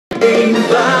DOI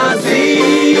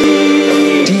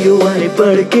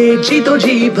पढ़ के जीतो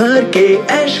जी भर के,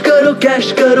 ऐश करो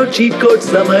कैश करो चीट कोड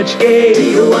समझ के।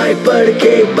 DOI पढ़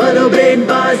के बनो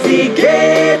ब्रेनबाजी के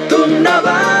तुम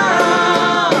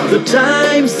नवाब। The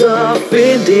Times of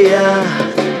India,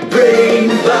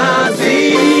 BrainBaazi.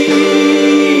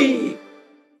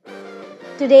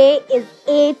 Today is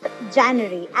 8th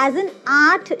January, as in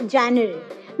 8 January.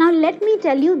 Now let me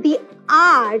tell you the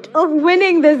art of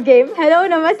winning this game. Hello,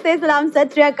 namaste, salam,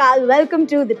 sat sri akal. Welcome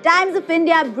to the Times of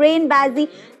India BrainBaazi,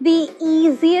 the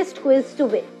easiest quiz to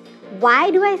win.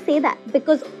 Why do I say that?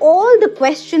 Because all the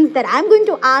questions that I'm going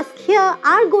to ask here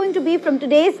are going to be from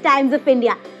today's Times of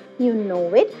India. You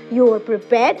know it, you're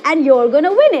prepared and you're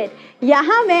gonna win it.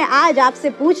 यहाँ मैं आज आपसे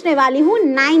पूछने वाली हूँ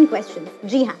 9 questions.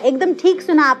 जी हाँ, एकदम ठीक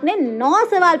सुना आपने, 9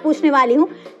 सवाल पूछने वाली हूँ,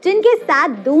 जिनके साथ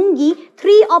दूंगी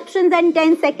 3 options and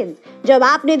 10 seconds. जब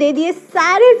आपने दे दिए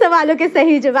सारे सवालों के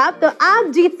सही जवाब, तो आप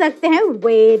जीत सकते हैं,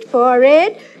 wait for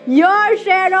it, your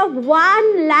share of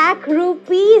 1 lakh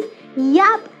rupees.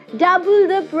 Yup, double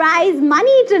the prize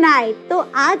money tonight. तो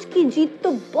आज की जीत तो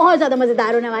बहुत ज्यादा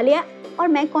मजेदार होने वाली है. और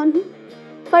मैं कौन हूँ?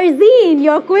 Farzeen,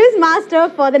 your quiz master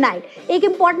for the night. एक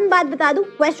important बात बता दूं,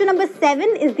 question number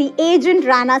 7 is the agent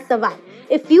Rana सवाल.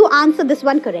 If you answer this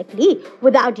one correctly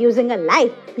without using a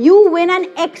life, you win an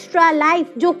extra life,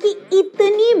 जो कि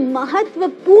इतनी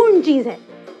महत्वपूर्ण चीज है.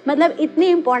 मतलब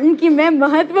इतनी important कि मैं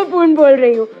महत्वपूर्ण बोल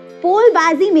रही हूँ.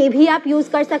 पोलबाजी में भी आप यूज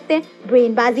कर सकते हैं,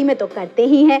 ब्रेनबाजी में तो करते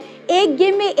ही हैं. एक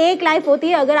गेम में एक लाइफ होती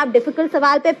है. अगर आप डिफिकल्ट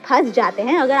सवाल पे फंस जाते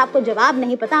हैं, अगर आपको जवाब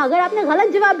नहीं पता, अगर आपने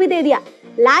गलत जवाब भी दे दिया,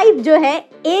 लाइफ जो है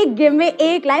एक गेम में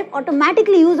एक लाइफ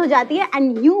ऑटोमेटिकली यूज हो जाती है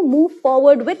and you move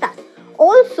forward with us.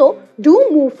 Also do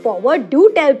move forward, do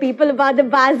tell people about the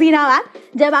BaaziNow app.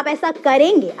 जब आप ऐसा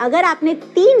करेंगे, अगर आपने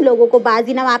 3 लोगों को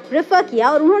BaaziNow ऐप प्रेफर किया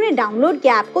और उन्होंने डाउनलोड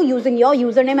किया ऐप को using your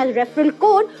user name as referral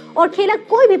code और खेला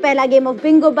कोई भी पहला गेम ऑफ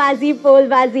बिंगो बाजी,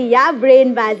 पोलबाजी या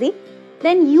ब्रेनबाजी,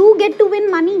 then you get to win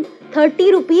money,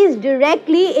 30 rupees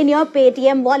directly in your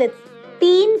PayTM wallet.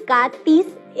 3 का 30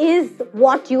 is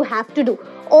what you have to do.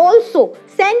 Also,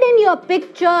 send in your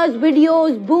pictures,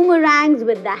 videos, boomerangs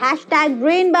with the hashtag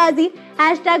BrainBaazi,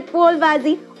 hashtag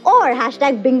PoleBaazi or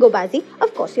hashtag BingoBaazi.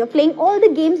 Of course, you're playing all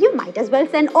the games, you might as well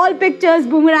send all pictures,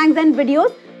 boomerangs and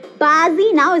videos.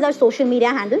 BaaziNow is our social media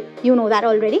handle. You know that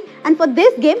already. And for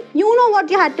this game, you know what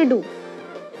you had to do.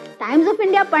 Times of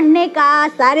India पढ़ने का,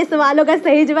 सारे सवालों का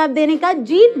सही जवाब देने का,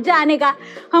 जीत जाने का.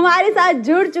 हमारे साथ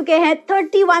जुड़ चुके हैं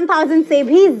 31,000 से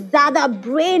भी ज्यादा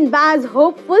ब्रेनबाज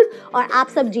होपफुल, और आप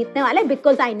सब जीतने वाले,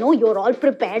 because I know your all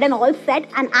prepared and all set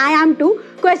and I am to.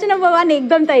 Question number 1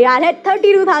 एकदम तैयार है.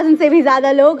 32,000 से भी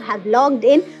ज्यादा लोग have logged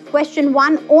in. Question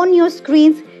 1 on your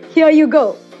screens, here you go.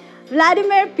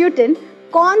 Vladimir Putin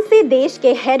कौन से देश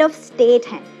के हेड ऑफ स्टेट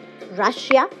हैं?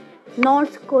 रशिया,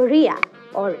 नॉर्थ कोरिया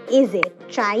और इज इट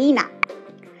चाइना?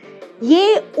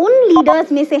 ये उन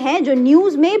लीडर्स में से हैं जो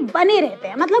न्यूज में बने रहते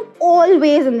हैं, मतलब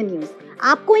ऑलवेज इन द न्यूज.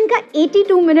 आपको इनका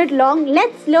 82 minute long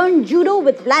let's learn judo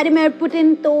with Vladimir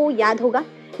Putin तो याद होगा.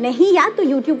 नहीं याद तो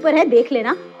यूट्यूब पर है, देख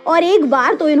लेना. और एक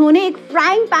बार तो इन्होंने एक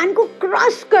फ्राइंग पैन को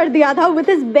क्रश कर दिया था with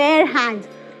his bare hands.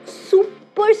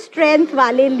 Super strength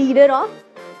वाले leader of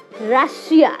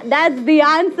Russia. That's the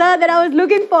answer that I was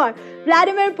looking for.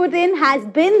 Vladimir Putin has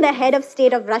been the head of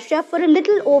state of Russia for a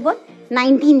little over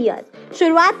 19 years.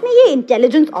 शुरुआत में ये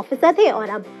intelligence officer थे और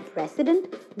अब president.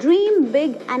 Dream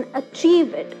big and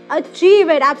achieve it.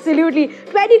 Achieve it, absolutely.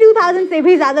 22,000 से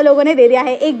भी ज्यादा लोगों ने दे दिया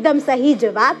है एकदम सही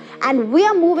जवाब. And we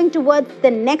are moving towards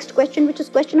the next question, which is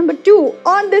question number 2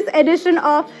 on this addition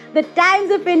of the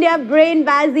times of India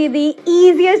BrainBaazi, the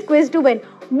easiest quiz to win.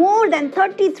 More than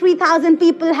 33,000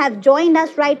 people have joined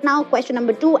us right now. Question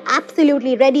number 2,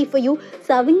 absolutely ready for you,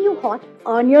 serving you hot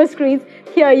on your screens.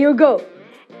 Here you go.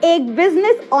 एक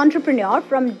business entrepreneur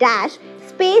from Dash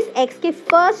SpaceX के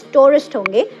first tourist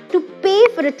होंगे to pay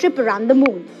for a trip around the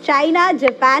moon. China,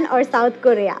 Japan और South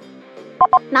Korea.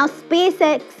 Now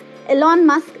SpaceX Elon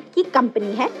Musk की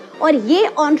company है और ये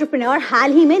entrepreneur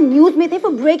हाल ही में news में थे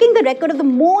for breaking the record of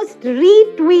the most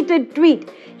retweeted tweet.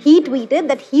 He tweeted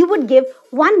that he would give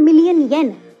 1 million yen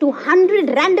to 100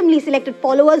 randomly selected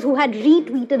followers who had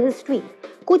retweeted his tweet.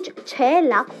 कुछ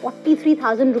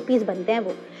 6,43,000 rupees बनते हैं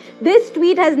वो. This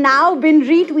tweet has now been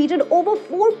retweeted over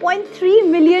 4.3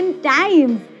 million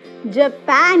times.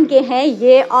 Japan के हैं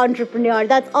ये entrepreneur.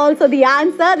 That's also the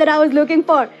answer that I was looking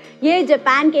for. ये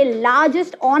Japan के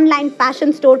largest online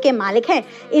fashion store के मालिक हैं.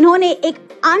 इन्होंने एक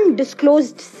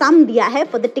अनडिस्क्लोज्ड सम दिया है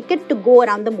for the ticket to go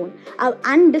around the moon. अब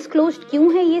अनडिस्क्लोज्ड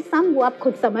क्यों है ये सम, वो आप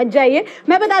खुद समझ जाइए.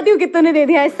 मैं बताती हूँ कितनों ने दे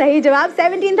दिया है सही जवाब.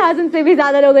 17,000 से भी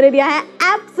ज्यादा लोगों ने दिया है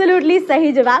एब्सोल्युटली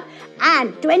सही जवाब.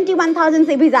 एंड 21,000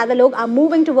 से भी ज्यादा लोग are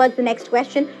moving towards the next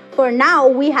question. For now,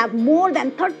 we have more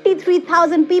than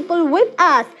 33,000 people with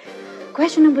us.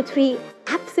 Question number 3,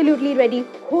 absolutely ready.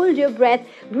 Hold your breath.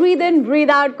 Breathe in, breathe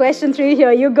out. Question 3,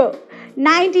 here you go.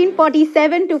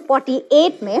 1947 to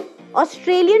 48 में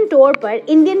Australian tour पर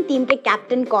Indian team के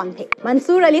captain कौन थे?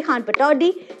 Mansoor Ali Khan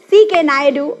Pataudi, C.K.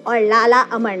 Naidu और लाला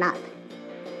Amarnath.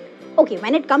 Okay,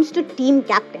 when it comes to team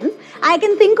captains, I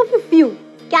can think of a few.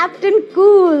 Captain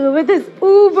Cool with his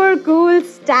uber cool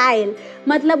style.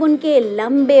 मतलब उनके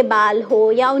लंबे बाल हो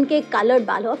या उनके colored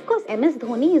बाल हो. Of course, MS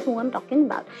Dhoni is who I'm talking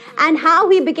about. And how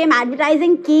he became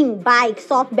advertising king, bikes,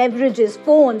 soft beverages,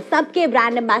 phones, सबके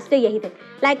brand ambassador यही थे.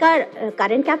 Like our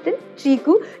current captain,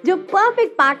 चीकू, जो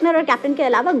perfect partner और captain के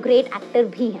अलावा great actor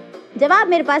भी हैं. जवाब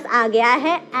मेरे पास आ गया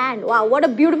है and wow, what a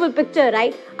beautiful picture,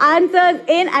 right? Answers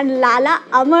in and Lala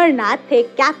Amarnath थे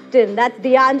captain. That's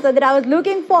the answer that I was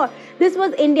looking for. This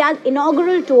was India's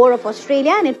inaugural tour of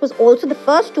Australia and it was also the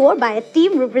first tour by a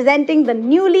team representing the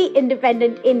newly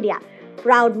independent India.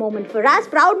 Proud moment for us,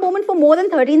 proud moment for more than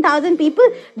 13,000 people.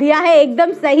 दिया है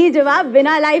एकदम सही जवाब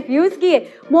बिना life use किए.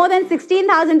 More than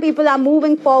 16,000 people are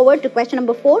moving forward to question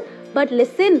number 4. But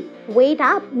listen, wait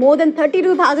up. More than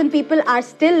 32,000 people are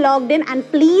still logged in and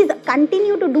please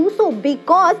continue to do so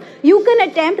because you can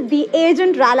attempt the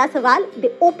Agent Rala Sawal.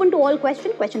 They open to all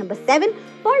question number 7.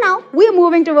 For now, we are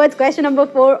moving towards question number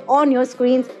 4 on your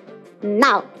screens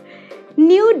now.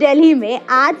 New Delhi में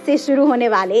आज से शुरू होने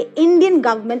वाले Indian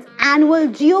government annual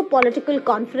geopolitical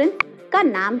conference का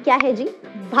नाम क्या है जी?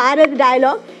 भारत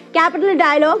डायलॉग, कैपिटल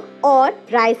डायलॉग और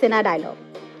रायसीना डायलॉग.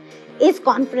 इस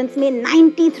कॉन्फ्रेंस में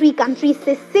 93 कंट्रीज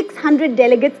से 600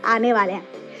 डेलीगेट्स आने वाले हैं.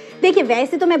 देखिए,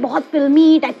 वैसे तो मैं बहुत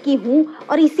फिल्मी टाइप की हूँ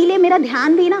और इसीलिए मेरा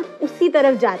ध्यान भी ना उसी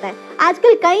तरफ जाता है.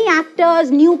 आजकल कई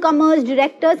एक्टर्स, न्यू कमर्स,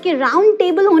 डायरेक्टर्स के राउंड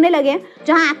टेबल होने लगे हैं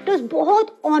जहाँ एक्टर्स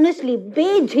बहुत ऑनेस्टली,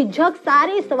 बेझिझक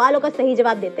सारे सवालों का सही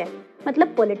जवाब देते हैं.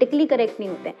 मतलब पॉलिटिकली करेक्ट नहीं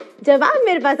होते. जवाब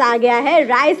मेरे पास आ गया है,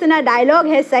 रायसीना डायलॉग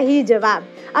है सही जवाब.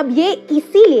 अब ये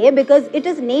इसीलिए because it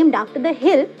is named after the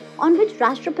hill on which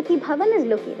Rashtrapati Bhavan is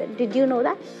located. Did you know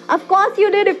that? Of course you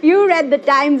did if you read the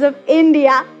Times of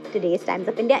India, today's Times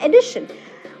of India edition.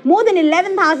 More than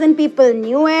 11,000 people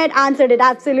knew it, answered it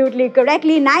absolutely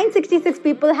correctly. 966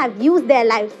 people have used their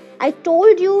lives. I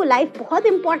told you, life बहुत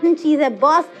important चीज़ है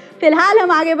boss. फिलहाल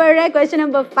हम आगे बढ़ रहे हैं question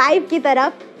number 5 की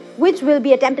तरफ, which will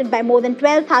be attempted by more than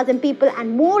 12,000 people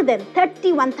and more than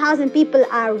 31,000 people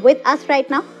are with us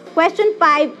right now. Question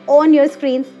 5 on your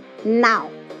screens now.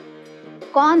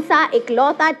 कौन सा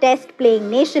इकलौता टेस्ट प्लेइंग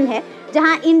नेशन है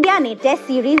जहां इंडिया ने टेस्ट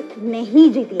सीरीज नहीं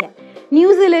जीती है?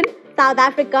 न्यूजीलैंड, साउथ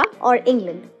अफ्रीका और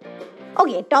England.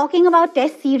 Okay, talking about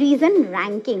test series and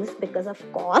rankings, because of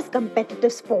course competitive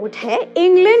sport है.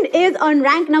 England is on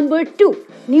rank number 2,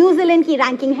 New Zealand की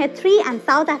रैंकिंग है 3 एंड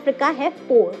साउथ अफ्रीका है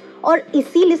 4. और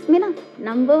इसी लिस्ट में ना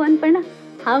नंबर 1 पर ना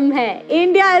हम हैं.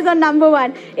 India is on number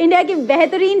 1. India की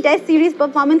बेहतरीन test series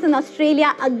performance in Australia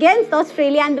against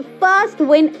Australia and the first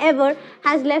win ever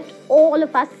has left all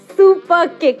of us super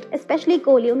kicked, specially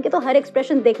Kohli. उनके तो हर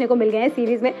एक्सप्रेशन देखने को मिल गए हैं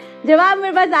सीरीज में. जवाब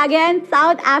मेरे पास आ गया है,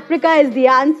 south Africa is the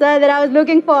answer that I was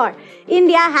looking for.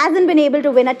 India hasn't been able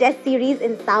to win a test series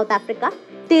in south Africa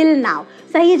till now.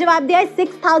 सही जवाब दिया है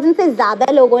 6,000 से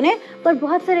ज्यादा लोगों ने, पर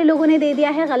बहुत सारे लोगों ने दे दिया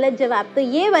है गलत जवाब. तो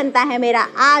ये बनता है मेरा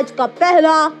आज का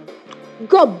पहला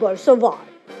गब्बर सवाल.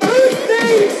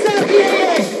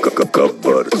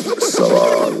 गब्बर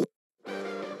सवाल.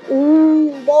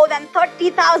 More than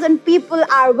 30,000 people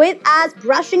are with us,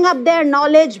 brushing up their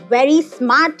knowledge. Very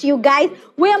smart, you guys.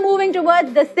 We are moving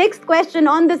towards the 6th question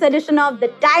on this edition of the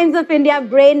Times of India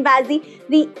BrainBaazi,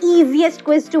 the easiest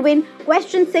quiz to win.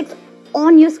 Question 6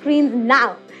 on your screens now.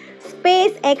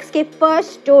 SpaceX के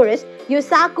first tourist,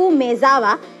 Yusaku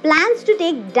Maezawa, plans to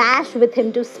take dash with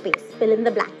him to space. Fill in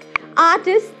the blank.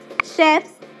 Artists,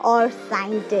 chefs or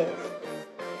scientists.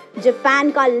 Japan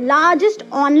का largest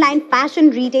online fashion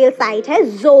retail site है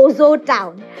जोजो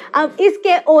town. अब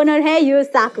इसके owner है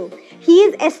यूसाकू. He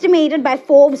is estimated by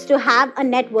Forbes to have a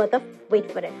net worth of,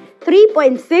 wait for it,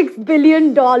 $3.6 billion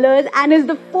and is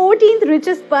the 14th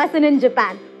richest person in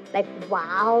Japan. Like,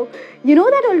 wow. You know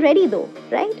that already though,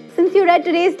 right? Since you read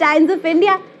today's Times of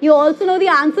India, you also know the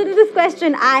answer to this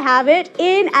question. I have it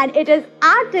in and it is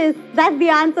artist. That's the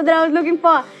answer that I was looking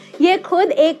for. ये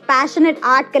खुद एक passionate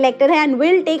art collector है and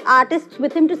will take artists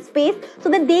with him to space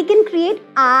so that they can create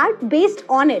art based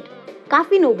on it.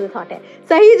 काफी noble thought है.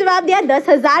 सही जवाब दिया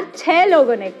 10,006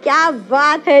 लोगों ने. क्या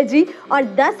बात है जी. और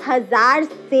 10,000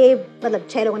 से मतलब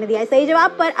 6 लोगों ने दिया है सही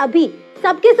जवाब, पर अभी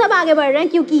सबके सब आगे बढ़ रहे हैं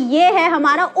क्योंकि ये है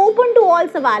हमारा ओपन टू ऑल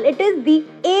सवाल. इट इज द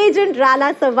एजेंट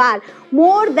राला सवाल.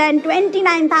 More than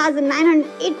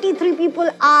 29,983 people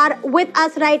are with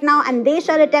us right now and they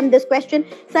shall attempt this question.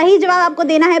 सही जवाब आपको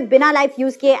देना है बिना लाइफ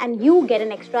यूज किए and you get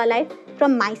an extra life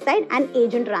from my side and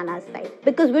Agent Rana's side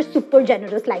because we're super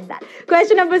generous like that.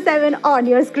 Question number 7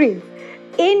 on your screen.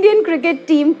 Indian cricket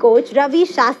team coach Ravi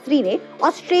Shastri ने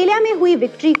Australia में हुई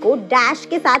victory को dash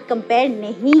के साथ compare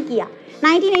नहीं किया.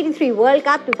 1983 world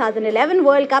cup, 2011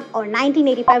 world cup और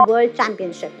 1985 world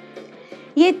championship.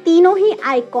 ये तीनों ही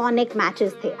आइकॉनिक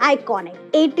मैचेस थे. आइकॉनिक.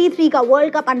 83 का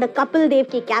world cup under Kapil Dev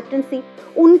की कैप्टनसी,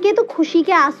 उनके तो खुशी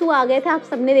के आंसू आ गए थे, आप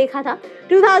सबने देखा था.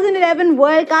 2011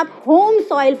 वर्ल्ड कप होम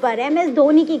सॉइल पर MS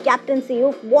धोनी की कैप्टनसी,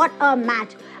 व्हाट अ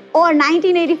मैच. और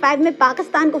 1985 में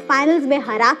पाकिस्तान को फाइनल्स में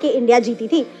हरा के इंडिया जीती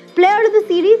थी. Player of the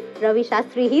series Ravi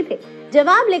Shastri ही थे.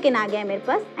 जवाब लेकिन आ गया मेरे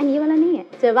पास एंड ये वाला नहीं है.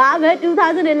 जवाब है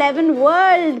 2011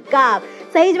 वर्ल्ड कप.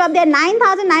 सही जवाब दिया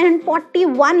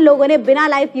 9,941 लोगों ने बिना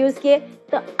लाइफ यूज किए.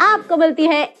 तो आपको मिलती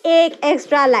है एक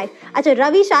एक्स्ट्रा लाइफ. अच्छा,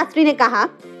 रवि शास्त्री ने कहा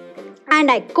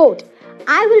and I quote,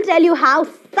 I will tell you how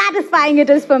satisfying it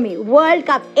is for me. World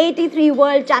Cup, 83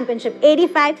 World Championship,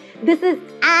 85. This is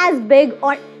as big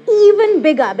or even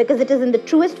bigger because it is in the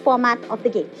truest format of the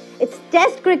game. It's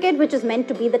Test cricket, which is meant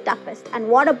to be the toughest. And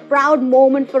what a proud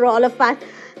moment for all of us.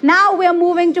 Now we are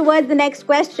moving towards the next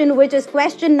question, which is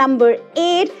question number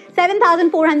 8.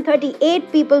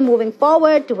 7,438 people moving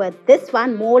forward towards this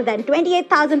one. More than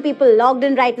 28,000 people logged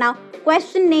in right now.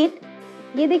 Question 8.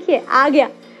 ये देखिए आ गया.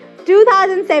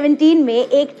 2017 में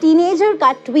एक teenager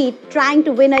का tweet trying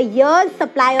to win a years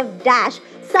supply of dash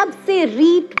सबसे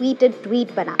retweeted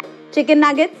tweet बना. Chicken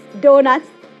nuggets, donuts,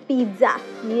 pizza.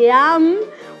 Yama.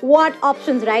 What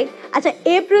options, right? अच्छा,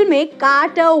 अप्रैल में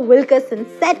quarter Wilkerson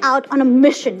set out on a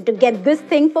mission to get this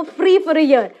thing for free for a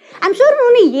year. I am sure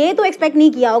उन्होंने ये तो expect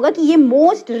नहीं किया होगा कि ये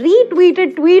मोस्ट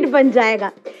रीट्वीटेड ट्वीट बन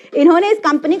जाएगा. इन्होंने इस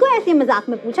कंपनी को ऐसे मजाक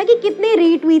में पूछा कि कितने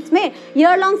रीट्वीट्स में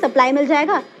ईयर लॉन्ग सप्लाई मिल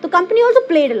जाएगा. तो company also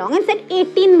played along and said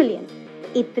 18 million.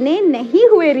 इतने नहीं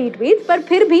हुए रीट्वीट्स, पर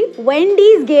फिर भी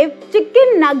वेंडीज gave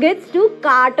chicken nuggets to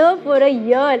quarter for a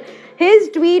year. His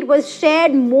tweet was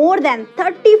shared more than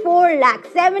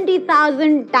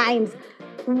 34,70,000 times.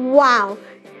 Wow!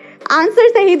 Answer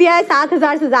सही दिया है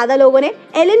 7,000 से ज्यादा लोगों ने.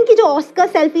 एलन की जो ऑस्कर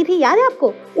सेल्फी थी, याद है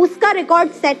आपको? उसका रिकॉर्ड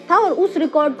सेट था और उस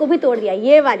रिकॉर्ड को भी तोड़ दिया.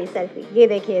 ये वाली सेल्फी, ये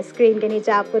देखिए स्क्रीन के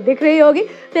नीचे आपको दिख रही होगी.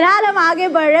 फिलहाल हम आगे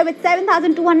बढ़ रहे हैं with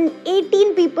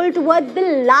 7,218 people towards the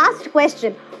last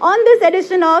question on this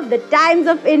edition of the Times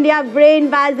of India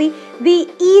BrainBaazi, the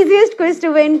easiest quiz to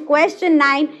win. Question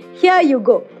 9. Here you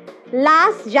go.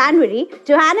 Last January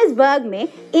Johannesburg में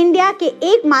इंडिया के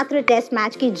एकमात्र टेस्ट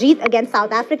मैच की जीत अगेंस्ट साउथ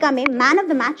अफ्रीका में man of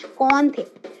the match कौन थे?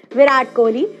 विराट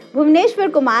कोहली, भुवनेश्वर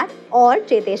कुमार और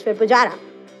चेतेश्वर पुजारा.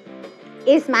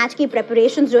 इस match की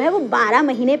प्रेपरेशंस जो है वो 12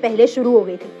 महीने पहले शुरू हो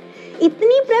गई थी.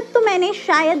 इतनी प्रेप तो मैंने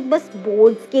शायद बस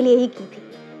बोर्ड्स के लिए ही की थी.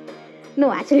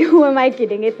 No, actually who am I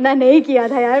kidding, इतना नहीं किया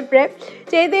था यार prep.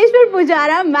 Cheteshwar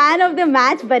Pujara man of the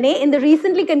match बने in the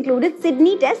recently concluded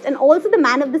Sydney test and also the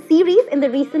man of the series in the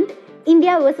recent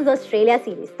India versus Australia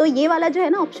series. तो ये वाला जो है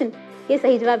ना ऑप्शन, ये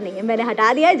सही जवाब नहीं है, मैंने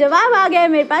हटा दिया है. जवाब आ गया है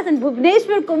मेरे पास and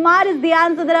Bhuvneshwar Kumar is the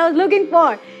answer that I was looking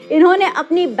for. इन्होंने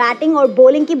अपनी बैटिंग और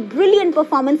बॉलिंग की ब्रिलियंट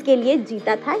परफॉर्मेंस के लिए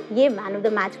जीता था ये मैन ऑफ द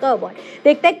मैच का अवार्ड.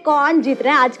 देखते हैं कौन जीत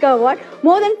रहे हैं आज का award.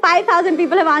 More than 5,000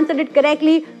 people have answered it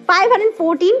correctly.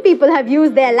 514 people have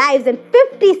used their lives and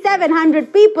 5,700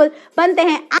 people बनते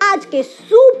हैं आज के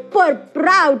super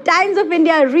proud times of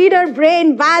India reader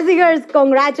brain बाजीगर्स.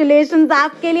 Congratulations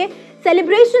आपके लिए.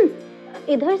 सेलिब्रेशन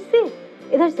इधर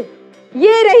से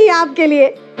ये रही आपके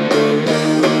लिए.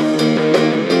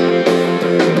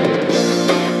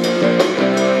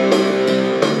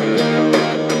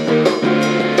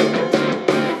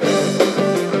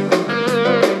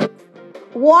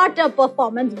 What a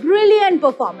performance, brilliant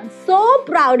performance, so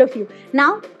proud of you.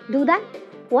 Now do that.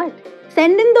 What?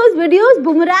 Send in those videos,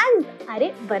 boomerangs.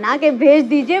 अरे बना के भेज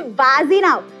दीजिए.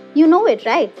 BaaziNow, you know it,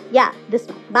 right? Yeah, this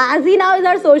one. BaaziNow is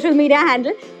our social media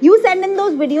handle. You send in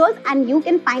those videos and you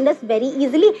can find us very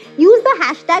easily. Use the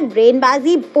hashtag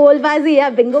BrainBaazi, PollBaazi या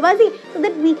BingoBaazi so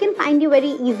that we can find you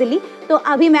very easily. तो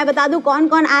अभी मैं बता दूं कौन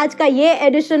कौन आज का ये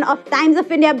addition of times of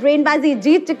India BrainBaazi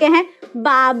जीत चुके हैं.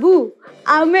 बाबू,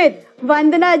 अमित,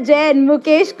 वंदना जैन,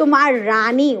 मुकेश कुमार,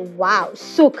 रानी, वाव,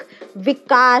 सुख,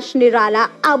 विकास निराला,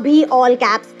 अभी all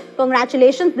caps.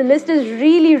 Congratulations, the list is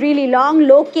really long.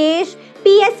 Lokesh,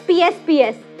 PS.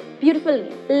 Beautiful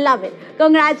name, love it.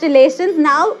 Congratulations.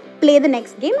 Now play the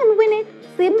next game and win it.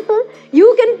 Simple. You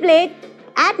can play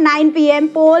at 9 p.m.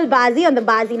 BrainBaazi on the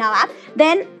BaaziNow app.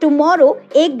 Then tomorrow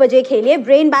 1 baje kheliye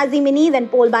BrainBaazi Mini, then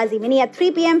BaaziNow Mini at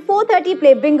 3 p.m. 4:30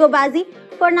 play BingoBaazi.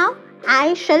 For now,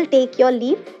 I shall take your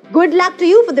leave. Good luck to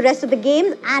you for the rest of the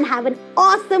games and have an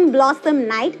awesome blossom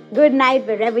night. Good night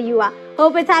wherever you are.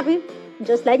 Hope it's happy,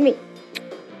 just like me.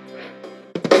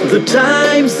 The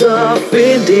Times of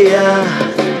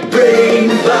India.